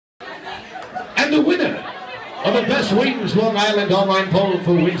And the winner of the Best Wings Long Island Online Poll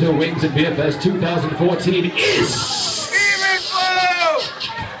for Winter Wings and Beerfest 2014 is...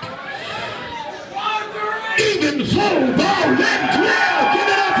 Even Flow Bar and Grill! Give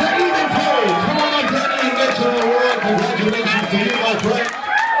it up for Even Flow! Come on, Danny, and get your award. Congratulations to you, my friend.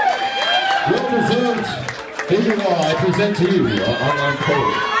 Well deserved. Here you are. I present to you our online poll.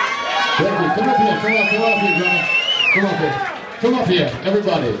 Come up here, Johnny. Come up here,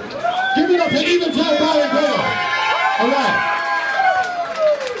 everybody. Give it up for Even Flow Bar and Grill. All right.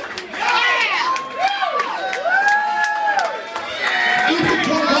 Even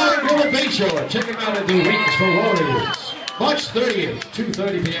Flow Bar and Grill at Bayshore. Check them out at the Wings for Warriors. March 30th,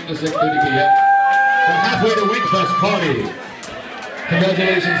 2:30 p.m. to 6:30 p.m. From halfway to Wingfest party.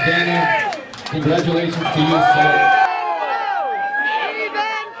 Congratulations, Daniel. Congratulations to you, sir.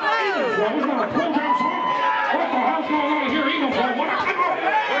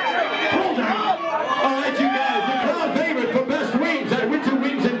 Alright, you guys, the crowd favorite for Best Wings at Winter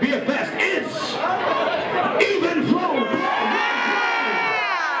Wings and Beerfest is Even Flow.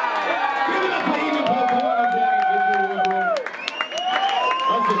 Give it up for Even Flow.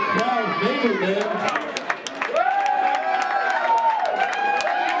 That's a crowd favorite, man.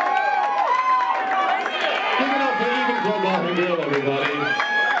 Everybody.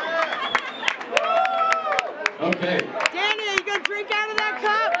 Okay. Danny, are you gonna drink out of that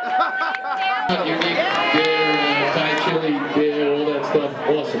cup? Unique beer, Thai chili beer, all that stuff,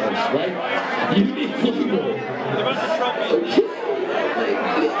 awesomeness, right? Unique flavor.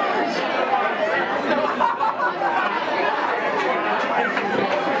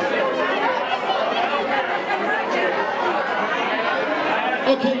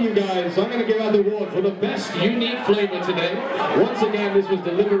 Okay, you guys, I'm going to give out the award for the best unique flavor today. Once again, this was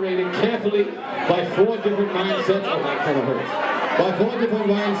deliberated carefully by 4 different mindsets. Oh, that kind of hurts. By 4 different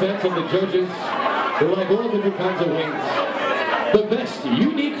mindsets of the judges who like all different kinds of wings. The best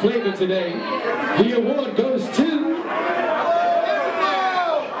unique flavor today, the award goes to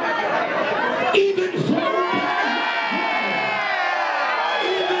Even Flow.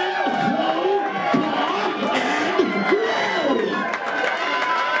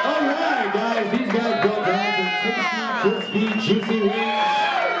 Crispy, juicy wings.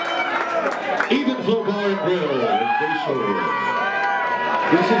 Even Flow Bar and Grill.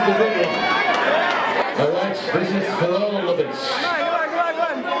 This is the big one. Alright, this is for all of us.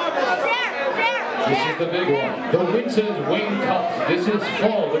 This is the big one. The Winter's Wing Cup. This is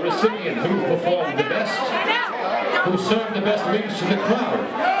for the recipient who performed the best, who served the best wings to the crowd,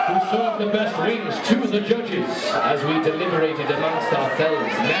 who served the best wings to the judges, as we deliberated amongst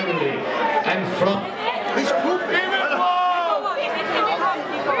ourselves merrily and from...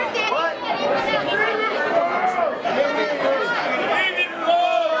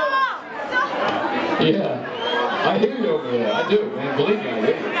 Yeah, I hear you over there. I do, man. Believe me, I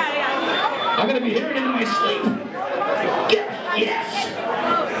hear you. I'm going to be hearing it in my sleep. Yes!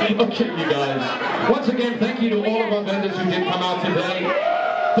 Okay, you guys. Once again, thank you to all of our vendors who did come out today.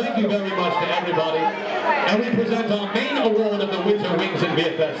 Thank you very much to everybody. And we present our main award of the Winter Wings and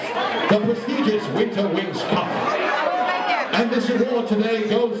Beerfest, the prestigious Winter Wings Cup. And this award today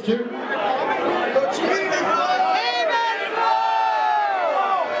goes to...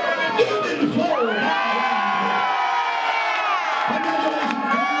 Even Flow! Congratulations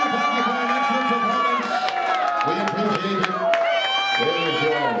to you. Thank you for an excellent performance. We appreciate it. Here is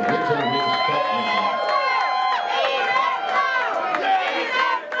your Winter Wings Cup.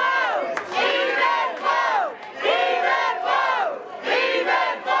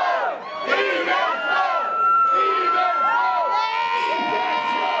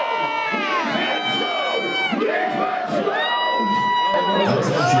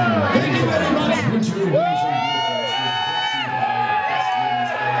 Thank you very much. Winter Wings and Beerfest is brought to you by Best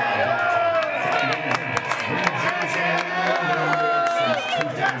Wings.